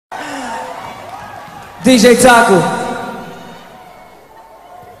DJ Taku.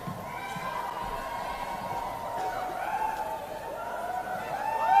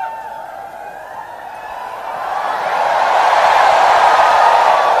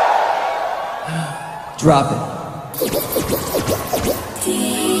 Drop it.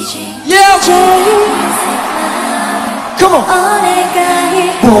 Yeah! Come on!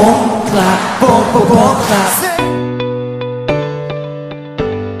 Boom, clap, boom, boom, boom, clap.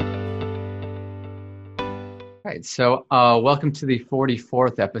 Right, so welcome to the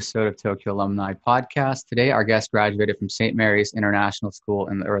 44th episode of Tokyo Alumni Podcast. Today, our guest graduated from St. Mary's International School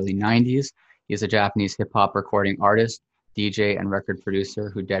in the early 90s. He is a Japanese hip-hop recording artist, DJ, and record producer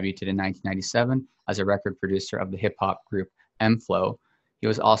who debuted in 1997 as a record producer of the hip-hop group M-Flo. He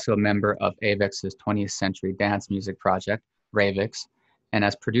was also a member of Avex's 20th Century Dance Music Project, Ravex, and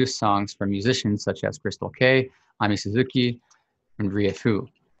has produced songs for musicians such as Crystal K, Suzuki and Rie Fu,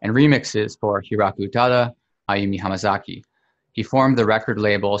 and remixes for Hikaru Utada, Ayumi Hamasaki. He formed the record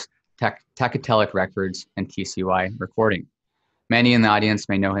labels Tachytelic Records and TCY Recording. Many in the audience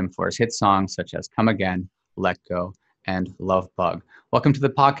may know him for his hit songs such as Come Again, Let Go, and Love Bug. Welcome to the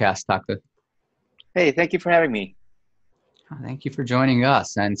podcast, Taku. Hey, thank you for having me. Thank you for joining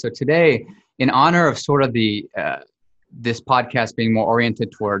us. And so today, in honor of sort of the this podcast being more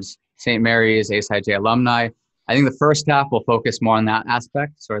oriented towards St. Mary's ASIJ alumni, I think the first half will focus more on that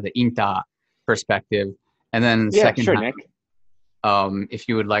aspect, sort of the INTA perspective. And then the second sure, half, Nick. If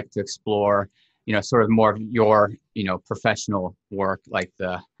you would like to explore, sort of more of your, professional work, like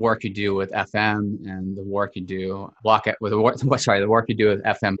the work you do with FM and the work you do the work you do with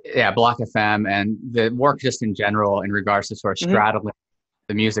FM, Block FM, and the work just in general in regards to sort of straddling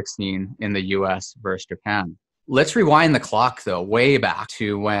the music scene in the U.S. versus Japan. Let's rewind the clock, though, way back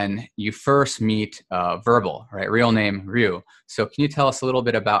to when you first meet Verbal, right? Real name Ryu. So can you tell us a little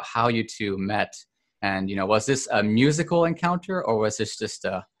bit about how you two met? And, was this a musical encounter or was this just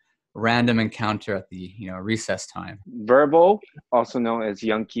a random encounter at the, recess time? Verbal, also known as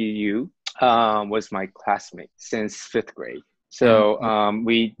Youngki Yu, was my classmate since 5th grade. So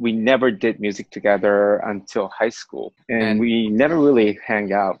we never did music together until high school. And we never really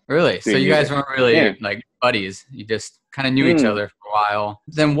hang out. Really? So you guys weren't really like buddies. You just kind of knew each other for a while.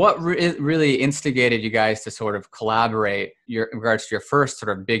 Then what really instigated you guys to sort of collaborate in regards to your first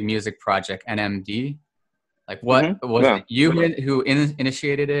sort of big music project, NMD? Like what was it you who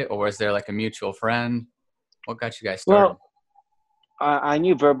initiated it, or was there like a mutual friend? What got you guys started? Well, I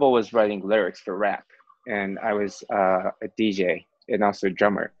knew Verbal was writing lyrics for rap, and I was a DJ and also a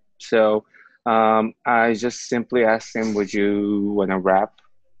drummer. So I just simply asked him, would you want to rap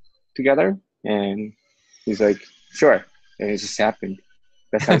together? And he's like, sure. And it just happened.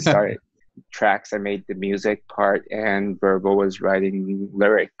 That's how it started. Tracks, I made the music part, and Verbal was writing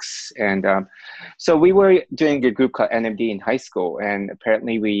lyrics. And so we were doing a group called NMD in high school, and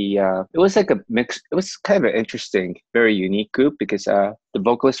apparently it was like a mix. It was kind of an interesting, very unique group because the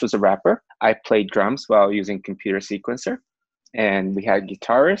vocalist was a rapper. I played drums while using computer sequencer, and we had a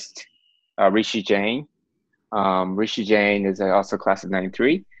guitarist, Rishi Jain. Rishi Jain is also class of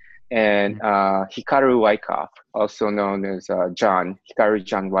 93. And Hikaru Wyckoff, also known as Hikaru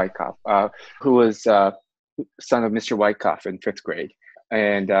John Wyckoff, who was son of Mr. Wyckoff in 5th grade.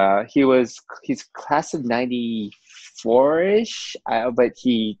 And he's class of 94-ish, but I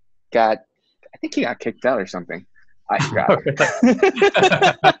think he got kicked out or something. I forgot.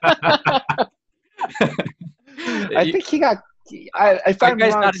 I think he got, if I'm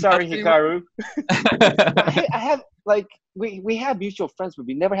wrong, sorry, Hikaru. I have, we have mutual friends, but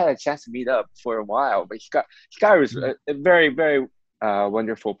we never had a chance to meet up for a while. But Hikaru was a very, very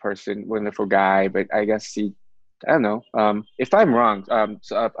wonderful person, wonderful guy. But I guess I don't know. If I'm wrong,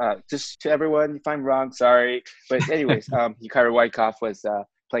 just to everyone, if I'm wrong, sorry. But anyways, Hikaru Wyckoff was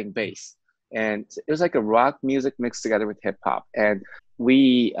playing bass. And it was like a rock music mixed together with hip hop. And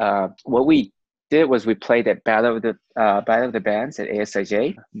what we did was we played at Battle of the Bands at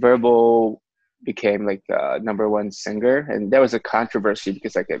ASIJ. Verbal became like #1 singer, and there was a controversy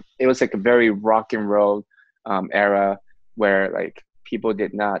because it was like a very rock and roll era where like people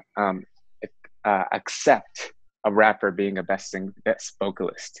did not accept a rapper being a best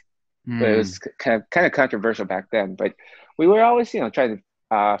vocalist. So it was kind of controversial back then, but we were always trying to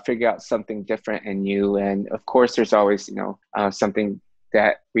figure out something different and new. And of course there's always something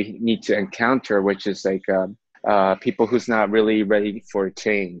that we need to encounter, which is like people who's not really ready for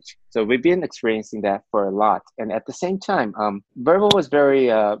change. So we've been experiencing that for a lot. And at the same time, Verbal was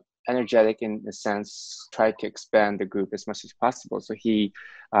very energetic in a sense, tried to expand the group as much as possible. So he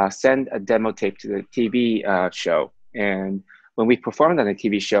sent a demo tape to the TV show. And when we performed on the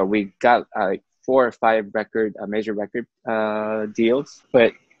TV show, we got 4 or 5 major record deals,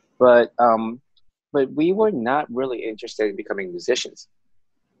 but we were not really interested in becoming musicians.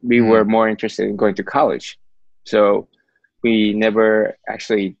 We were more interested in going to college, so we never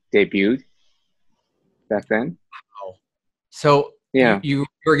actually debuted back then. Wow. So Yeah, you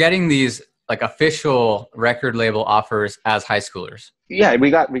were getting these like official record label offers as high schoolers. yeah,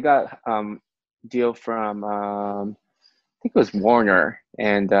 we got deal from I think it was Warner,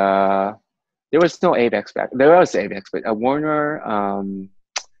 and there was no Avex back. There was Avex, but Warner,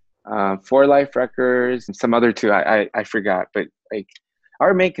 For Life Records, and some other two I forgot. But like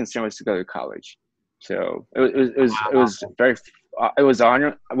our main concern was to go to college, so it was very it was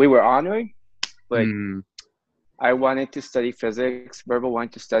honor. We were honored, but I wanted to study physics. Verbal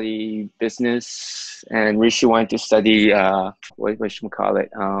wanted to study business, and Rishi wanted to study what should we call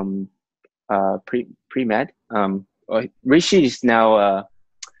it? Pre-med. Rishi is now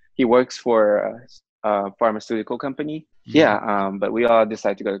he works for a pharmaceutical company. Yeah, but we all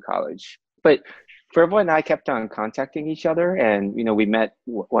decided to go to college. But Verbal and I kept on contacting each other, and we met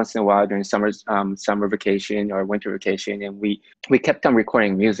once in a while during summer vacation or winter vacation, and we kept on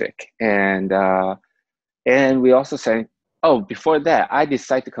recording music, and we also said, before that, I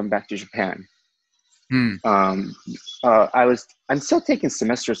decided to come back to Japan. I'm still taking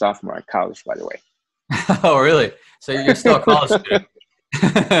semesters sophomore at college, by the way. Oh, really? So you're still a college student?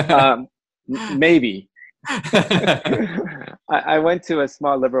 Maybe. I went to a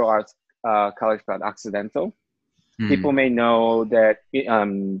small liberal arts college called Occidental. People may know that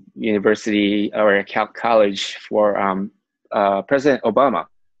university or college for President Obama.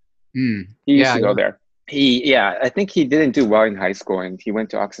 He used to go there. I think he didn't do well in high school, and he went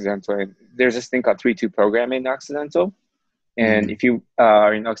to Occidental. And there's this thing called 3-2 program in Occidental. And if you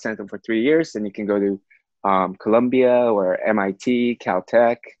are in Occidental for 3 years, then you can go to Columbia or MIT,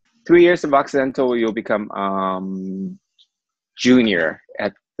 Caltech. 3 years of Occidental, you'll become junior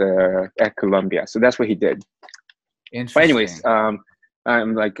at Columbia. So that's what he did. But anyways, I'm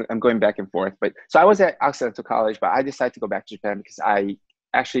going back and forth. But so I was at Occidental College, but I decided to go back to Japan because I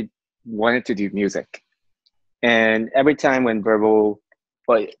actually wanted to do music. And every time when Verbal,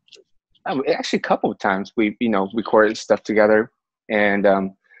 actually a couple of times we recorded stuff together, and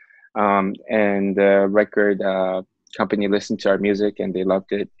the record company listened to our music and they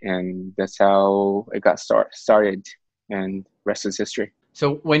loved it, and that's how it got started, and rest is history.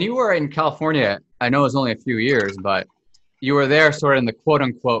 So when you were in California, I know it was only a few years, but you were there sort of in the quote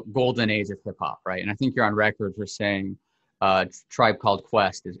unquote golden age of hip hop, right? And I think you're on record for saying Tribe Called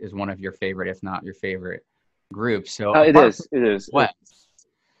Quest is one of your favorite, if not your favorite group. So it is. What?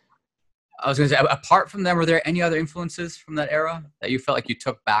 I was going to say, apart from them, were there any other influences from that era that you felt like you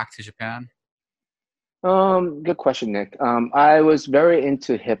took back to Japan? Good question, Nick. I was very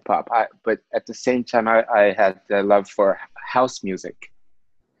into hip hop, but at the same time, I had the love for house music.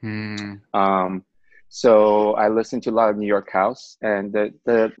 So I listened to a lot of New York house, and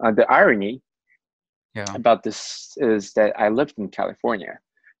the irony about this is that I lived in California,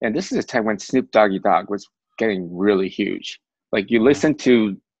 and this is a time when Snoop Doggy Dogg was getting really huge. Like you listen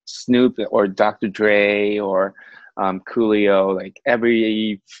to Snoop or Dr. Dre or Coolio like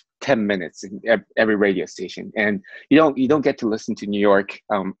every 10 minutes in every radio station, and you don't get to listen to New York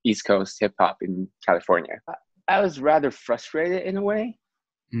East Coast hip hop in California. I was rather frustrated in a way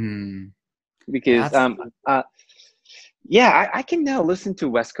because I can now listen to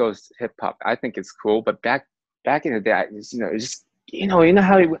West Coast hip hop. I think it's cool, but back in the day,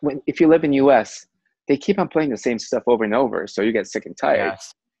 how if you live in US, they keep on playing the same stuff over and over, so you get sick and tired.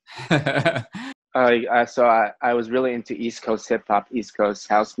 Yes. So I was really into East Coast hip hop, East Coast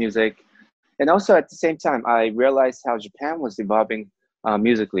house music, and also at the same time I realized how Japan was evolving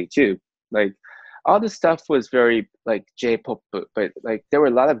musically too. Like all this stuff was very like J-pop, but like there were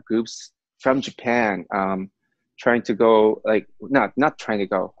a lot of groups from Japan trying to go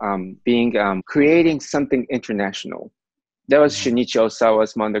creating something international. There was Shinichi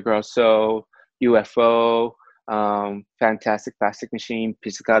Osawa's Mondo Grosso, UFO, Fantastic Plastic Machine,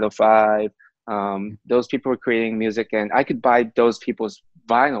 Pizzicato 5. Those people were creating music, and I could buy those people's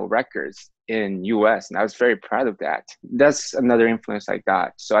vinyl records in US, and I was very proud of that. That's another influence I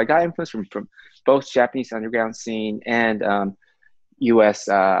got. So I got influence from both Japanese underground scene and US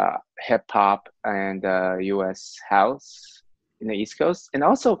hip hop and US house in the East Coast. And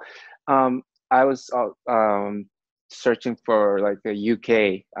also I was searching for like the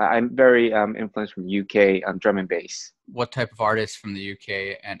UK. I'm very influenced from UK drum and bass. What type of artists from the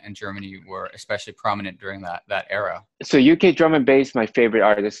UK and Germany were especially prominent during that era? So UK drum and bass, my favorite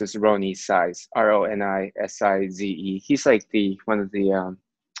artist is Ronnie Size, Ronisize. He's like one of the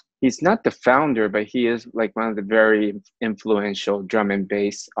he's not the founder, but he is like one of the very influential drum and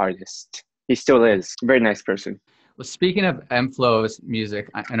bass artists. He still is. Very nice person. Well, speaking of M-Flo's music,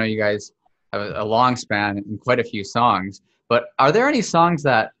 I know you guys have a long span and quite a few songs, but are there any songs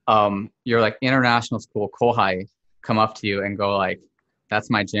that your like international school kohai come up to you and go like, that's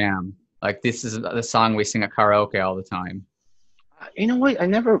my jam? Like, this is the song we sing at karaoke all the time. You know what?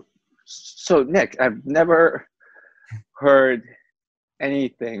 So Nick, I've never heard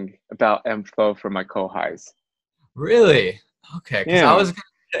anything about M-Flo from my kohais. Really? Okay. Because Yeah. I was going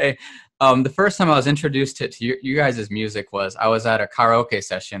to say, the first time I was introduced to you guys' music was I was at a karaoke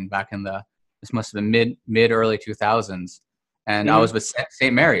session back in this must have been mid early 2000s. And I was with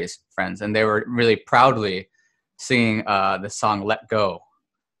St. Mary's friends, and they were really proudly singing the song Let Go.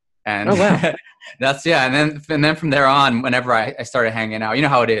 And oh, wow. and then from there on, whenever I started hanging out, you know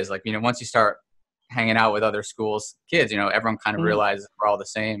how it is, like, you know, once you start hanging out with other schools kids, you know, everyone kind of realizes we're all the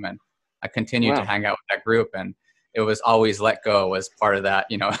same. And I continued to hang out with that group, and it was always Let Go was part of that.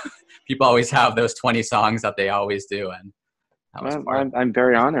 You know, people always have those 20 songs that they always do, and that was I'm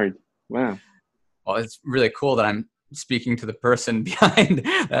very honored. Wow. Well, it's really cool that I'm speaking to the person behind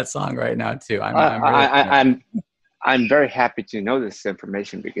that song right now too. I'm very happy to know this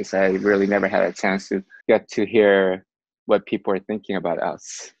information because I really never had a chance to get to hear what people are thinking about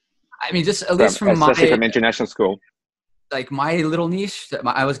us. I mean, just at least especially from international school. Like my little niche,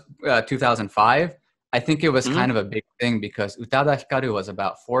 I was 2005. I think it was kind of a big thing because Utada Hikaru was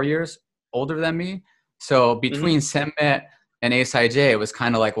about 4 years older than me. So between Senmet and Eisai J, it was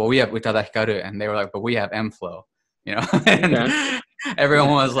kind of like, well, we have Utada Hikaru, and they were like, but we have M-Flo, you know. And everyone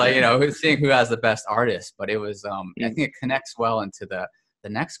was like, you know, seeing who has the best artist. But it was, I think it connects well into the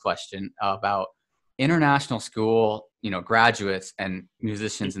next question about international school, you know, graduates and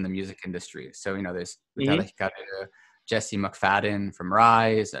musicians in the music industry. So, you know, there's Utada Hikaru, Jesse McFadden from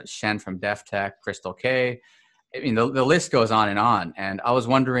Rise, Shen from Def Tech, Crystal K. I mean, the list goes on. And I was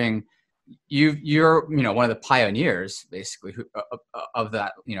wondering, you're, you know, one of the pioneers, basically, of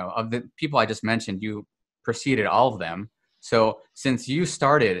that, you know, of the people I just mentioned. You preceded all of them. So since you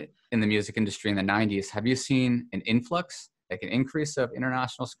started in the music industry in the 90s, have you seen an influx, like an increase of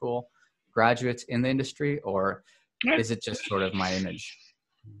international school graduates in the industry, or is it just sort of my image?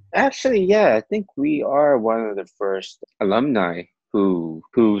 Actually, yeah, I think we are one of the first alumni who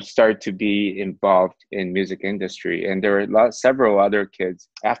started to be involved in music industry, and there were several other kids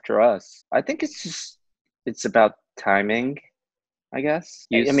after us. I think it's about timing, I guess.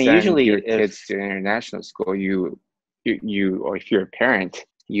 I mean, usually your kids to international school, you or if you're a parent,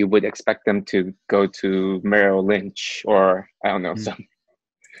 you would expect them to go to Merrill Lynch or I don't know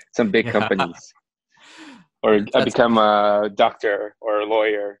some big companies, or become a doctor or a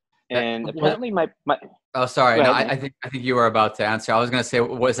lawyer. And apparently, my oh, sorry, no, I think you were about to answer. I was going to say,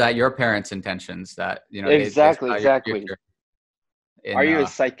 was that your parents' intentions that, you know? Exactly. Are you a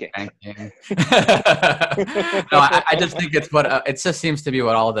psychic? No, I just think it's what it just seems to be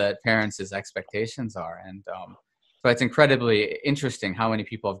what all the parents' expectations are, and so it's incredibly interesting how many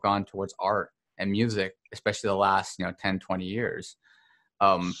people have gone towards art and music, especially the last 10, 20 years.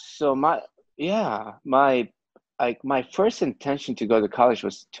 So my first intention to go to college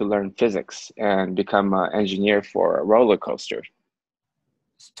was to learn physics and become an engineer for a roller coaster.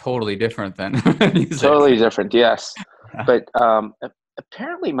 It's totally different than music. Totally different, yes. But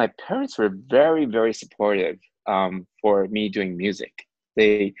apparently my parents were very, very supportive for me doing music.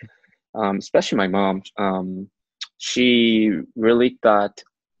 They, especially my mom, she really thought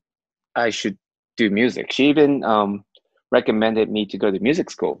I should do music. She even recommended me to go to music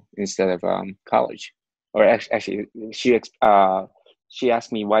school instead of college. Or actually, she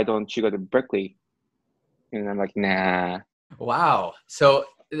asked me, why don't you go to Berkeley? And I'm like, nah. Wow. So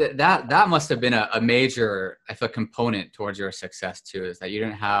that must have been a major, I feel, component towards your success too, is that you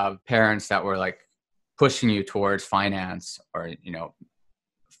didn't have parents that were like pushing you towards finance or,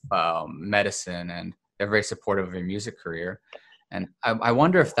 medicine, and they're very supportive of your music career. And I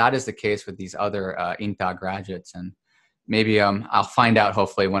wonder if that is the case with these other INTA graduates, and maybe I'll find out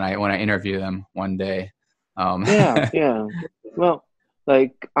hopefully when I interview them one day. Yeah. Well,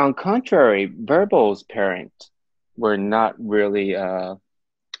 like on contrary, Verbal's parents were not really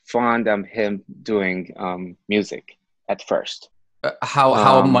fond of him doing music at first.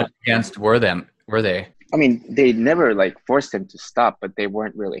 How much against were they? I mean, they never like forced him to stop, but they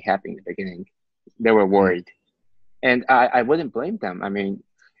weren't really happy in the beginning. They were worried, and I wouldn't blame them. I mean,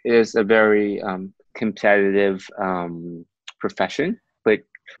 it is a very competitive profession, but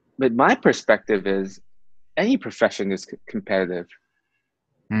my perspective is any profession is competitive.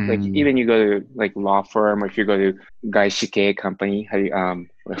 Like even you go to like law firm, or if you go to gaishike company,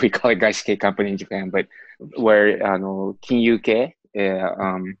 we call it gaishike company in Japan, but where kinyuke,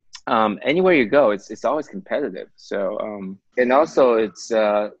 anywhere you go, it's always competitive. So and also it's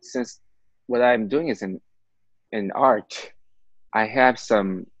since what I'm doing is in art, I have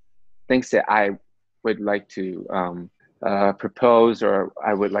some things that I would like to propose or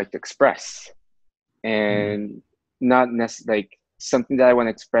I would like to express, and not necessarily like something that I want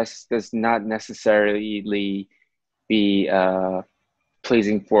to express does not necessarily be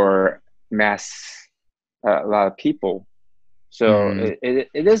pleasing for a lot of people. So it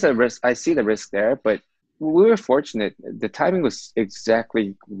is a risk. I see the risk there, but we were fortunate. The timing was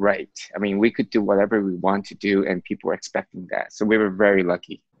exactly right. I mean, we could do whatever we want to do, and people were expecting that. So we were very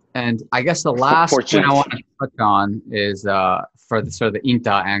lucky. And I guess the last point I want to touch on is for the sort of the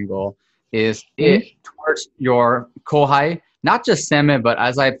Inta angle is it towards your kohai, not just Semme, but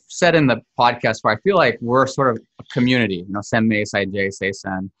as I've said in the podcast, where I feel like we're sort of a community, Semme, Saijay,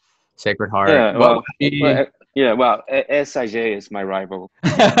 Seisen, Sacred Heart. Yeah, well, SIJ is my rival.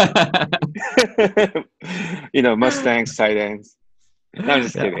 Mustangs, Sidans. No, I'm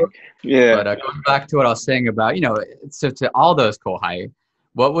just kidding. Yeah. But going back to what I was saying about, so to all those kohai,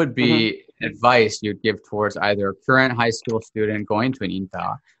 what would be advice you'd give towards either a current high school student going to an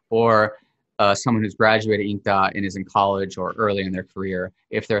INTA or someone who's graduated INTA and is in college or early in their career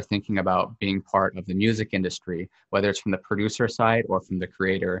if they're thinking about being part of the music industry, whether it's from the producer side or from the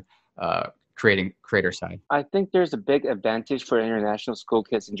creator side? I think there's a big advantage for international school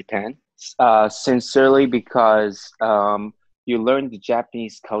kids in Japan, sincerely because you learn the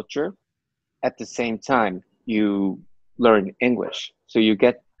Japanese culture at the same time you learn English. So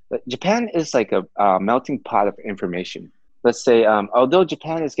Japan is like a melting pot of information. Let's say, although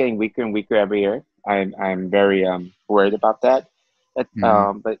Japan is getting weaker and weaker every year, I'm very worried about that.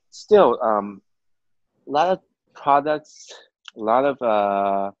 But still, a lot of products, a lot of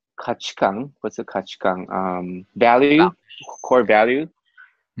kachikan. What's a kachikan? Value, core value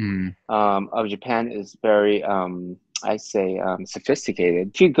of Japan is very, I say,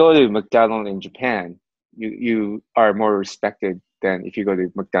 sophisticated. If you go to McDonald's in Japan, you are more respected than if you go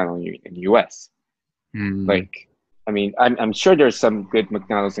to McDonald's in the US. Like, I mean, I'm sure there's some good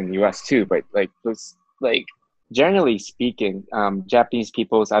McDonald's in the US too, but generally speaking, Japanese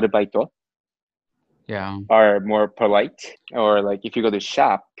people's arubaito are more polite. Or like if you go to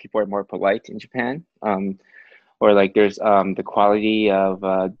shop, people are more polite in Japan. Or like there's the quality of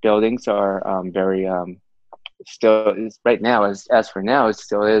buildings are very still is right now as for now it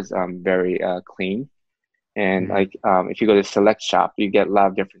still is very clean. And like if you go to select shop, you get a lot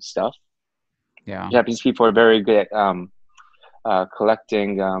of different stuff. Japanese people are very good at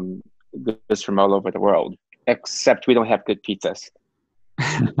collecting goods from all over the world, except we don't have good pizzas.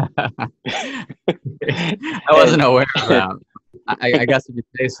 I wasn't aware of that. I guess if you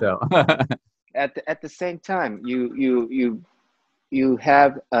say so. At the same time, you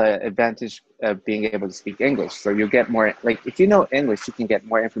have an advantage of being able to speak English. So you get more, like if you know English, you can get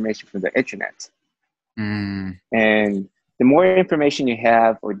more information from the internet. And the more information you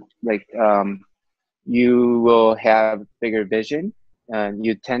have, or like you will have bigger vision, and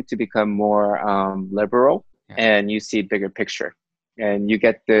you tend to become more liberal, and you see bigger picture, and you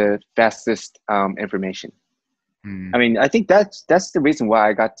get the fastest information. I mean, I think that's the reason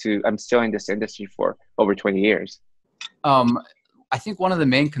why I'm still in this industry for over 20 years. I think one of the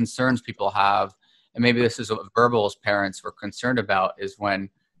main concerns people have, and maybe this is what Verbal's parents were concerned about, is when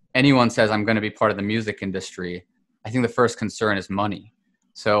anyone says, I'm going to be part of the music industry, I think the first concern is money.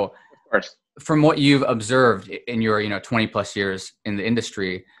 So of course, from what you've observed in your 20 plus years in the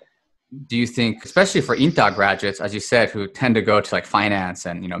industry, do you think, especially for INTA graduates, as you said, who tend to go to like finance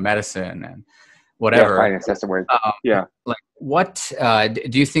and medicine and whatever, finance, that's the word. Like what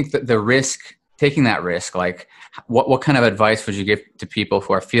do you think that the risk, taking that risk, like what kind of advice would you give to people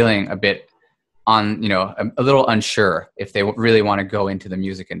who are feeling a bit a little unsure if they really want to go into the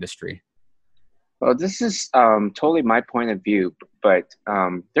music industry? Well, this is totally my point of view, but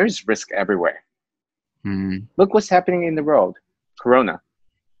there's risk everywhere. Look what's happening in the world. Corona.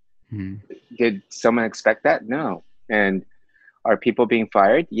 Did someone expect that? No. And are people being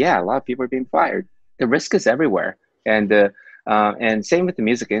fired? Yeah, a lot of people are being fired. The risk is everywhere. And same with the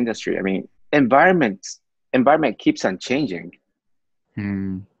music industry. I mean, environment keeps on changing.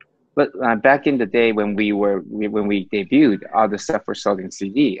 But back in the day when we debuted, all the stuff was sold in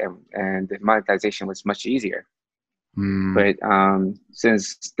CD, and the monetization was much easier. But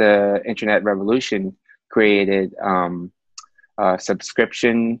since the internet revolution created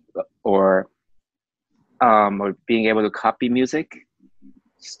subscription or being able to copy music,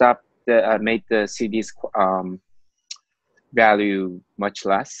 made the CDs value much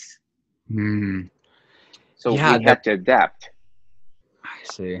less. So Yeah, we had to adapt. I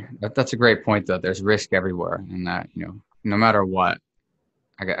see. That's a great point, though. There's risk everywhere, and that, you know, no matter what,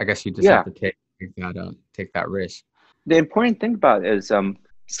 I guess you just have to take that risk. The important thing about it is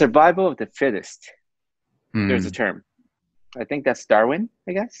survival of the fittest. There's a term. I think that's Darwin,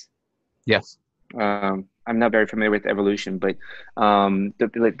 I guess. Yes. I'm not very familiar with evolution, but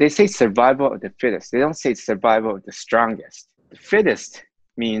they say survival of the fittest. They don't say survival of the strongest. The fittest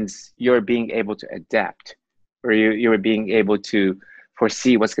means you're being able to adapt, or you're being able to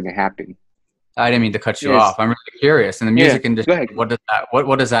foresee what's going to happen. I didn't mean to cut you off. I'm really curious. In the music industry, go ahead.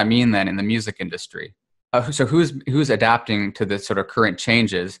 What does that mean then in the music industry? So who's adapting to the sort of current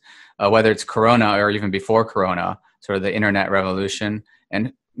changes, whether it's Corona or even before Corona, sort of the internet revolution,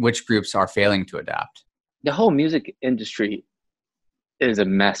 and which groups are failing to adapt? The whole music industry is a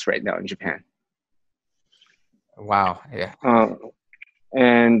mess right now in Japan. Wow. Yeah.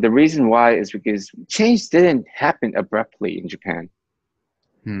 And the reason why is because change didn't happen abruptly in Japan.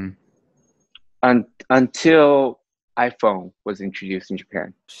 Until iPhone was introduced in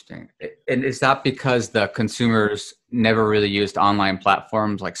Japan. Interesting. And is that because the consumers never really used online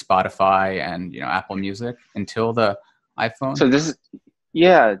platforms like Spotify and, you know, Apple Music until the iPhone? So this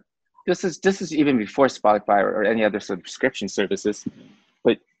is even before Spotify or any other subscription services,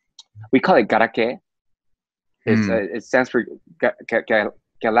 but we call it garake. It stands for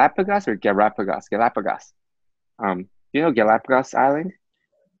Galapagos or Galapagos. Galapagos. You know Galapagos Island?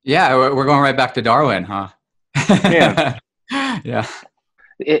 Yeah, we're going right back to Darwin, huh? Yeah. Yeah.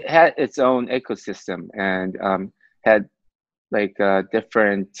 It had its own ecosystem and had like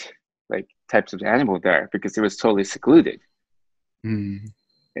different like types of animal there because it was totally secluded. And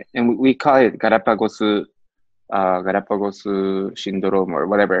we call it Galapagos syndrome or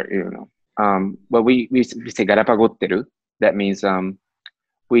whatever, you know. But we say Galapagotteru. That means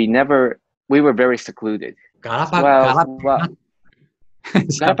we were very secluded. Galapagos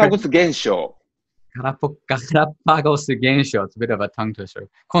現象。ガラパゴス現象。It's a bit of a tongue twister.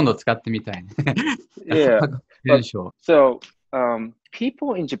 今度使ってみたいね。Yeah. 現象。So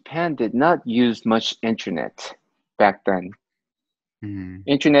people in Japan did not use much internet back then.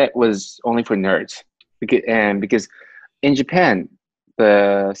 Internet was only for nerds. Because in Japan,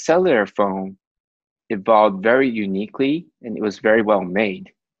 the cellular phone evolved very uniquely and it was very well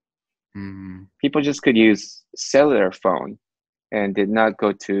made. People just could use cellular phone and did not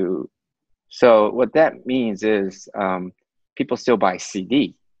go to. So what that means is people still buy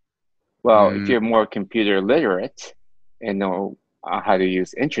CD. Well, if you're more computer literate and know how to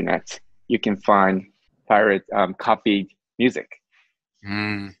use internet, you can find pirate copied music.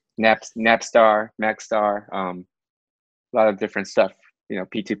 Napstar, Maxstar, a lot of different stuff, you know,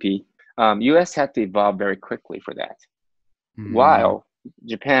 P2P. US had to evolve very quickly for that. While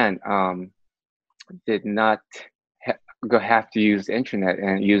Japan did not have to use the internet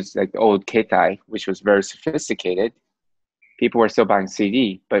and use like the old keitai, which was very sophisticated. People were still buying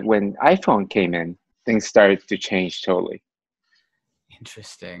CD, but when iPhone came in, things started to change totally.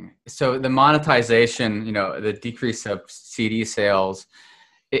 Interesting. So the monetization, you know, the decrease of CD sales,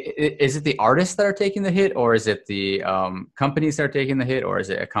 is it the artists that are taking the hit, or is it the companies that are taking the hit, or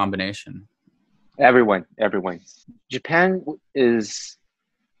is it a combination? Everyone. Japan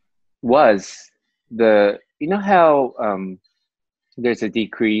was the, you know how there's a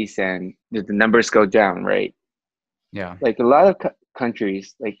decrease and the numbers go down, right? Yeah. Like a lot of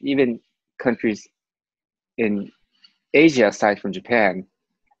countries, like even countries in Asia aside from Japan,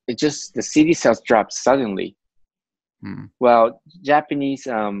 the CD sales dropped suddenly. Well, Japanese,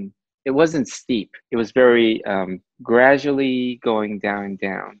 it wasn't steep. It was very gradually going down.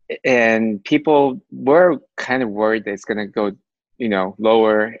 And people were kind of worried that it's going to go, you know,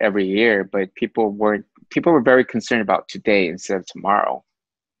 lower every year, but people were very concerned about today instead of tomorrow.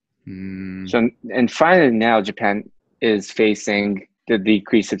 So, and finally now Japan is facing the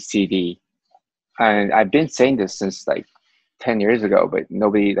decrease of CD. And I've been saying this since like 10 years ago, but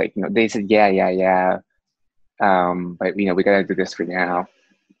nobody, like, you know, they said, yeah. But, you know, we got to do this for now.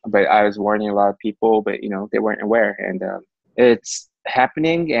 But I was warning a lot of people, but, you know, they weren't aware. And it's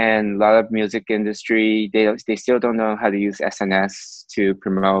happening, and a lot of music industry, they still don't know how to use SNS to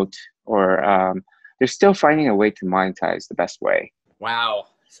promote, or they're still finding a way to monetize the best way. Wow.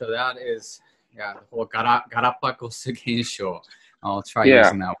 So that is, the whole Galapagos Gensho. I'll try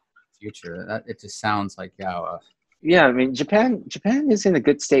using that in the future. It just sounds like, yeah, I mean, Japan is in a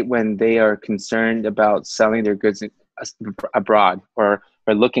good state when they are concerned about selling their goods abroad or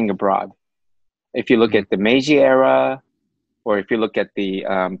looking abroad. If you look at the Meiji era, or if you look at the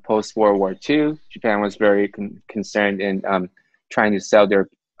post-World War II, Japan was very concerned in trying to sell their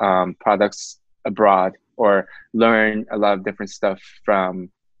products abroad or learn a lot of different stuff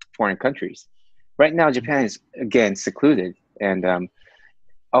from foreign countries. Right now, Japan is, again, secluded. And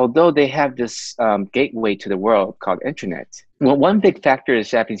although they have this gateway to the world called internet, well, one big factor is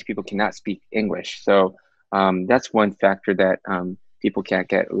Japanese people cannot speak English. So that's one factor that people can't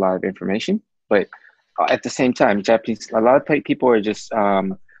get a lot of information. But at the same time, a lot of people are just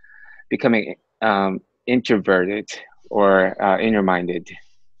becoming introverted or inner-minded.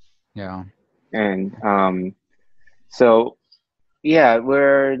 Yeah. And so, yeah,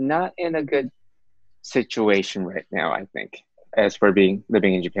 we're not in a good situation right now, I think, as for living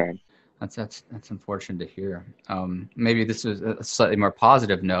in Japan. That's unfortunate to hear. Maybe this is a slightly more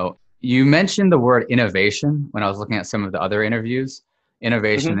positive note. You mentioned the word innovation when I was looking at some of the other interviews,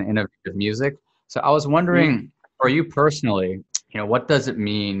 innovation and innovative music. So I was wondering, for you personally, what does it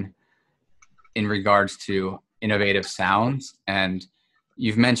mean in regards to innovative sounds? And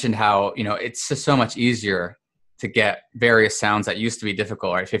you've mentioned how, it's just so much easier to get various sounds that used to be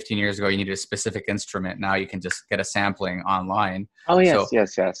difficult, right? 15 years ago, you needed a specific instrument. Now you can just get a sampling online. Oh, yes,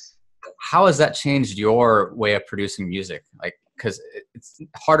 yes. How has that changed your way of producing music? Like, because it's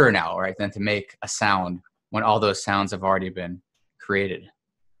harder now, right, than to make a sound when all those sounds have already been created.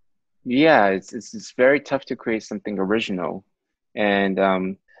 Yeah, it's very tough to create something original.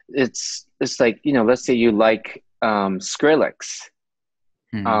 And it's like, let's say you like Skrillex.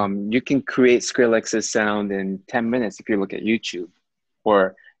 You can create Skrillex's sound in 10 minutes if you look at YouTube,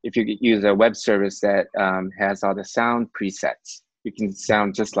 or if you use a web service that has all the sound presets, you can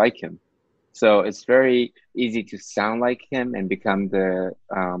sound just like him. So it's very easy to sound like him and become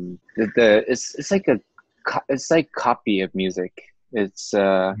it's like copy of music.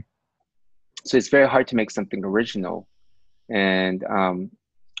 So it's very hard to make something original. And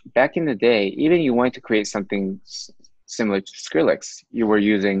back in the day, even you wanted to create something similar to Skrillex, you were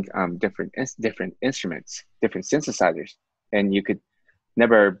using different instruments, different synthesizers, and you could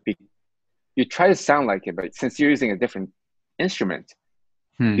never you try to sound like him, but since you're using a different instrument,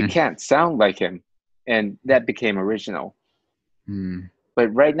 you can't sound like him, and that became original. But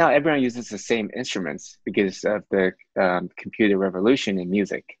right now, everyone uses the same instruments because of the computer revolution in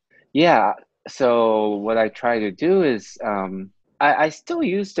music. Yeah, so what I try to do is I still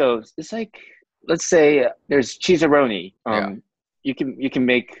use those. It's like, let's say there's cheesaroni. You can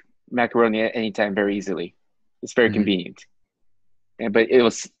make macaroni at any time very easily. It's very convenient, but it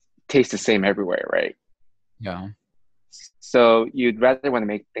will taste the same everywhere, right? Yeah. So you'd rather want to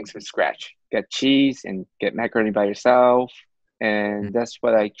make things from scratch. Get cheese and get macaroni by yourself, and that's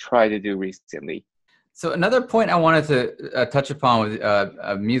what I try to do recently. So another point I wanted to touch upon with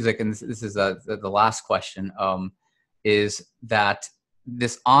music, and this is the last question, is that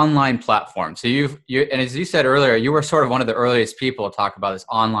this online platform. So and as you said earlier, you were sort of one of the earliest people to talk about this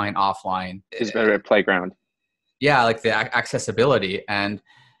online, offline. It's better at playground. Yeah, like the accessibility. And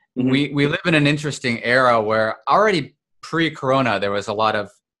we live in an interesting era where already pre-corona, there was a lot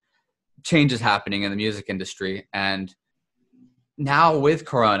of changes happening in the music industry. And now with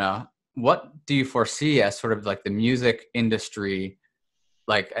corona, what do you foresee as sort of like the music industry,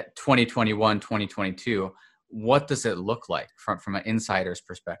 like at 2021, 2022? What does it look like from an insider's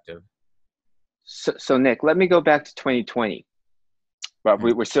perspective? So Nick, let me go back to 2020. Well,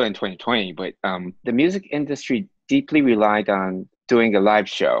 we're still in 2020, but the music industry deeply relied on doing a live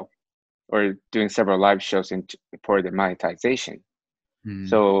show or doing several live shows for the monetization.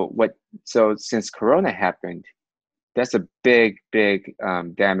 So since Corona happened, that's a big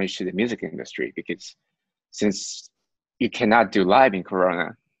damage to the music industry, because since you cannot do live in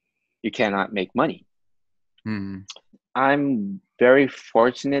Corona, you cannot make money. I'm very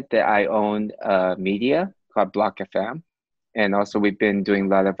fortunate that I owned a media called Block FM, and also we've been doing a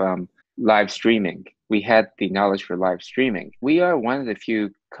lot of live streaming. We had the knowledge for live streaming. We are one of the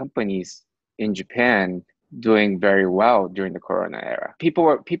few companies in Japan doing very well during the Corona era.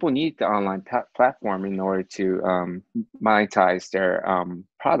 People need the online platform in order to monetize their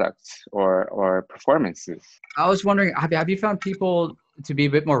products or performances. I was wondering, have you found people to be a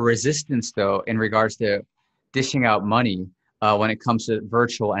bit more resistant, though, in regards to dishing out money when it comes to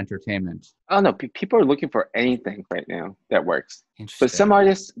virtual entertainment? Oh no, people are looking for anything right now that works. But some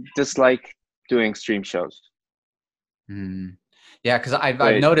artists dislike doing stream shows. Yeah, because I've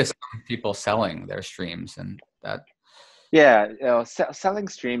noticed people selling their streams, and that. Yeah, selling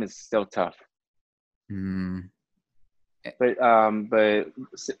stream is still tough. But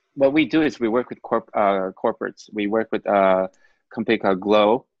what we do is we work with corporates. We work with a company called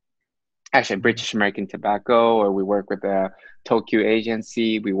Glow, actually British American Tobacco, or we work with a Tokyo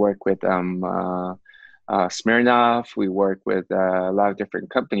agency. We work with Smirnoff. We work with a lot of different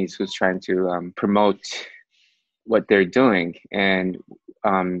companies who's trying to promote what they're doing, and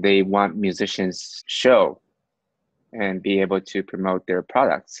they want musicians show and be able to promote their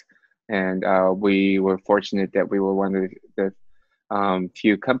products. And we were fortunate that we were one of the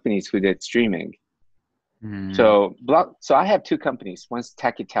few companies who did streaming. So I have two companies. One's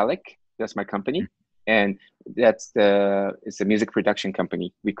Tachytelic, that's my company, and it's a music production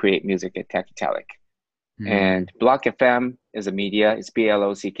company. We create music at Tachytelic. And Block FM is a media. It's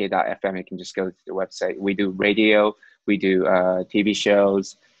block.fm. You can just go to the website. We do radio, we do TV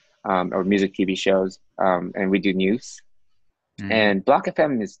shows, or music TV shows, and we do news. And Block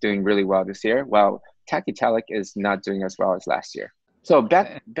FM is doing really well this year, while Tachytelic is not doing as well as last year. So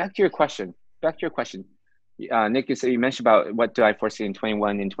back to your question. Nick, you mentioned about what do I foresee in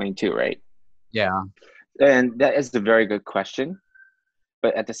 21 and 22, right? Yeah. And that is a very good question.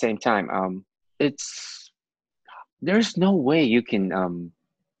 But at the same time, there's no way you can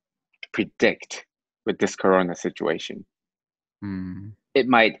predict with this Corona situation. It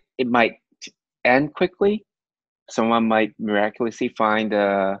might end quickly. Someone might miraculously find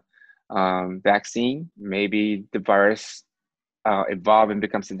a vaccine. Maybe the virus evolve and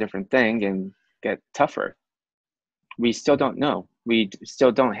becomes a different thing and get tougher. We still don't know. We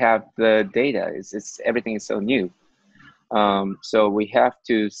still don't have the data. Everything is so new. So we have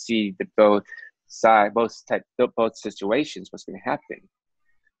to see both situations, what's going to happen.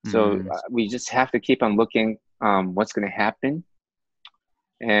 So we just have to keep on looking what's going to happen.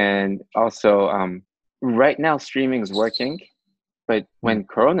 And also, right now streaming is working, but when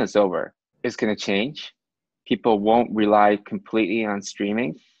Corona's over, it's going to change. People won't rely completely on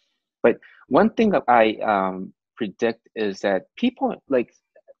streaming. But one thing that I predict is that people, like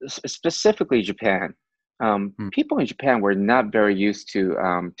specifically Japan, people in Japan were not very used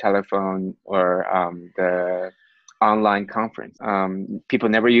to telephone or the online conference. People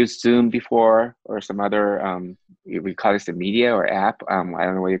never used Zoom before, or some other, we call this a media or app. I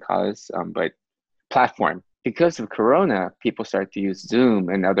don't know what you call this, but platform. Because of Corona, people started to use Zoom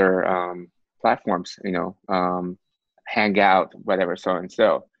and other platforms, Hangout, whatever, so and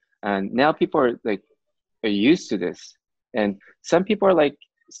so. And now people are used to this. And some people are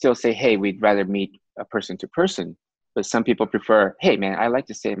still say, hey, we'd rather meet a person to person. But some people prefer, hey, man, I like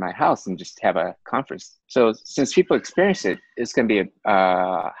to stay in my house and just have a conference. So since people experience it, it's going to be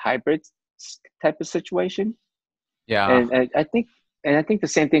a hybrid type of situation. Yeah. And I think the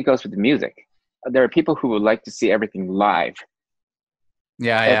same thing goes with the music. There are people who would like to see everything live.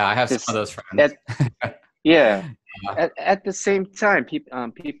 Yeah, I have some of those friends. At the same time,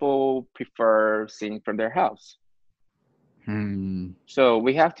 people prefer seeing from their house. So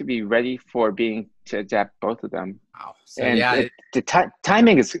we have to be ready to adapt both of them. Wow. So and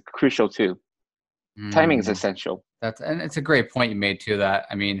timing is crucial too. Timing is essential. And it's a great point you made too, that,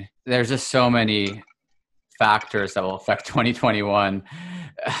 I mean, there's just so many factors that will affect 2021.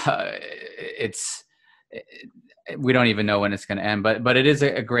 We don't even know when it's going to end, but it is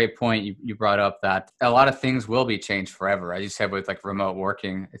a great point you brought up, that a lot of things will be changed forever. As you said, with remote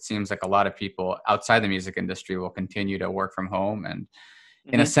working, it seems like a lot of people outside the music industry will continue to work from home. And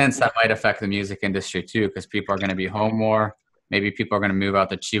in a sense, that might affect the music industry too, because people are going to be home more. Maybe people are going to move out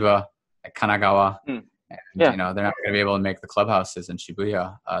to Chiba, Kanagawa. And, they're not going to be able to make the clubhouses in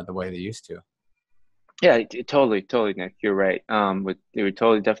Shibuya the way they used to. Yeah, totally, Nick. You're right. You're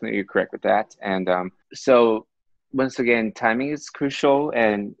definitely correct with that. And so once again, timing is crucial,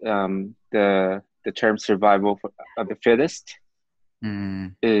 and the term survival of the fittest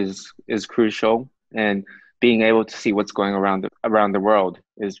is crucial. And being able to see what's going around the world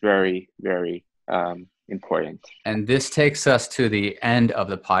is very, very important. And this takes us to the end of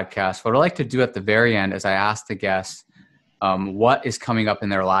the podcast. What I like to do at the very end is I ask the guests what is coming up in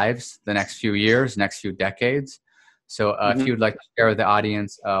their lives the next few years, next few decades. So if you'd like to share with the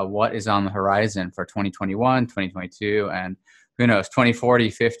audience what is on the horizon for 2021, 2022, and who knows, 2040,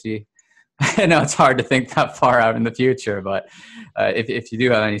 50. I know it's hard to think that far out in the future, but if you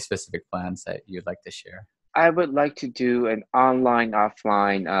do have any specific plans that you'd like to share. I would like to do an online,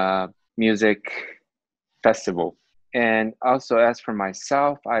 offline music festival. And also, as for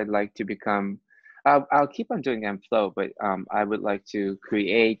myself, I'd like to become, I'll keep on doing M-Flo, but I would like to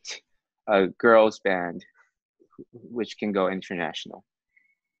create a girls band which can go international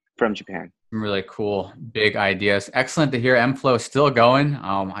from Japan. Really cool, big ideas. Excellent to hear M-Flo is still going.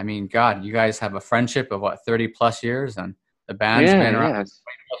 I mean, God, you guys have a friendship of 30 plus years, and the band's been around 20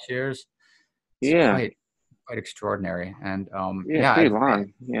 plus years. It's quite extraordinary. And pretty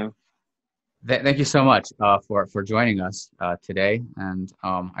long. Yeah. Thank you so much for joining us today, and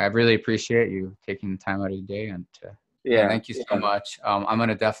I really appreciate you taking the time out of your day. And thank you so much. I'm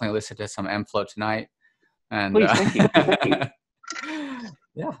gonna definitely listen to some M-Flo tonight. And please, thank you.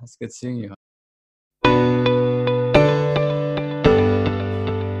 yeah, it's good seeing you.